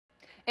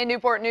In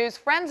Newport News,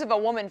 friends of a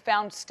woman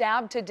found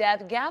stabbed to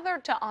death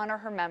gathered to honor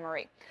her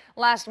memory.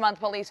 Last month,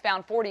 police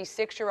found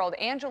 46-year-old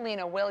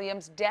Angelina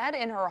Williams dead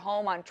in her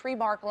home on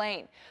Treebark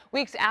Lane.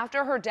 Weeks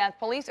after her death,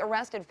 police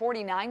arrested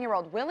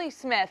 49-year-old Willie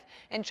Smith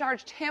and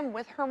charged him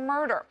with her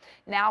murder.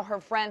 Now her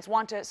friends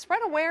want to spread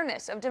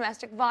awareness of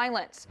domestic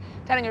violence.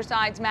 10 on your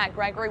side's Matt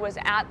Gregory was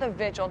at the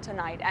Vigil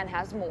tonight and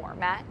has more.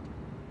 Matt?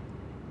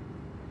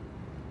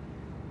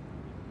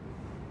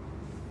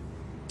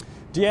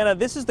 Deanna,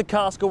 this is the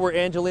Costco where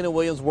Angelina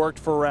Williams worked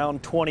for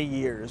around 20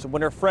 years.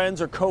 When her friends,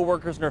 her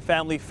co-workers, and her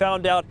family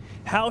found out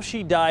how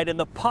she died and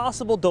the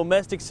possible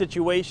domestic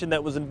situation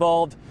that was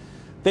involved,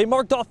 they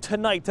marked off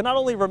tonight to not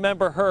only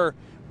remember her,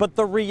 but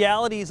the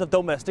realities of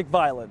domestic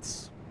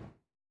violence.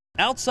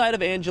 Outside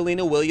of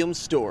Angelina Williams'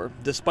 store,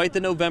 despite the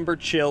November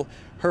chill,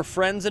 her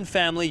friends and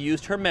family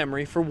used her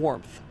memory for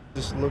warmth.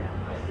 Just look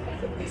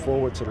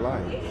forward to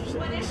life.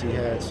 She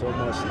had so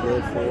much to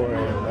live for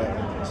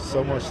and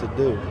so much to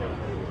do.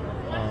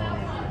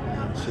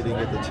 She didn't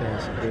get the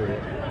chance to do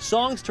it.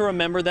 Songs to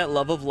remember that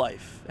love of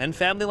life, and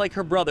family like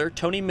her brother,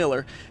 Tony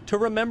Miller, to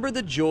remember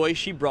the joy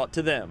she brought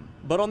to them.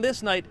 But on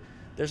this night,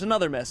 there's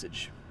another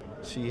message.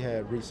 She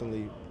had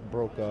recently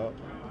broke up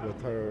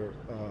with her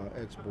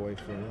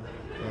ex-boyfriend,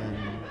 and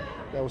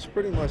that was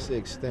pretty much the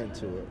extent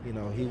to it. You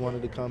know, he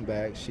wanted to come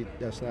back.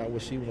 That's not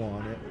what she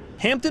wanted.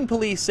 Hampton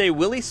police say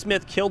Willie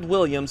Smith killed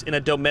Williams in a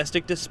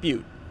domestic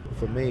dispute.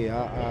 For me,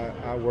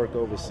 I work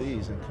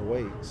overseas in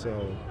Kuwait,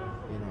 so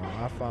you know,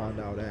 I found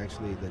out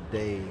actually the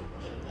day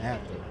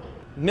after.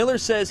 Miller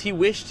says he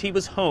wished he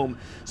was home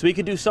so he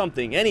could do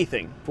something,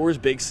 anything, for his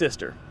big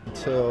sister.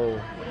 Until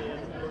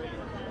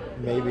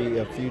maybe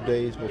a few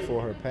days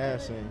before her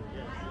passing,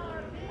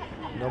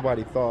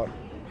 nobody thought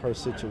her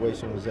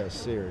situation was that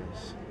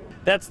serious.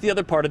 That's the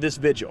other part of this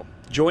vigil,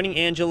 joining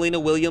Angelina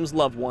Williams'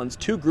 loved ones,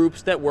 two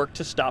groups that work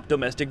to stop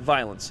domestic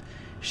violence,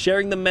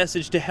 sharing the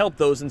message to help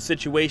those in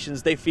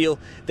situations they feel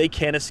they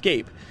can't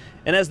escape.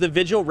 And as the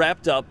vigil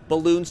wrapped up,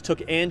 balloons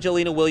took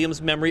Angelina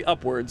Williams' memory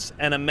upwards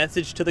and a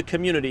message to the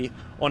community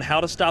on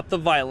how to stop the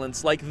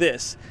violence like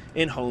this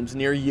in homes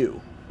near you.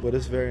 But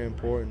it's very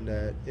important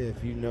that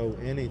if you know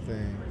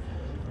anything,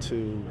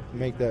 to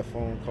make that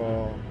phone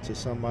call to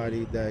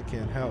somebody that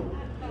can help,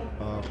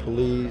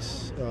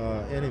 police,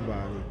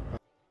 anybody.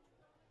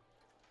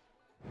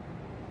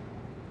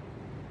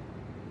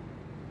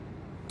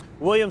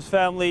 Williams'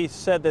 family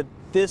said that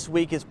this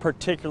week is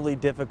particularly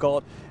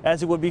difficult,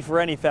 as it would be for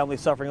any family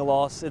suffering a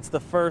loss. It's the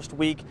first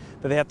week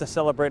that they have to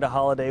celebrate a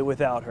holiday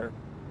without her.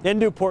 In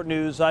Newport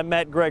News, I'm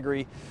Matt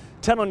Gregory,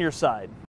 10 on your side.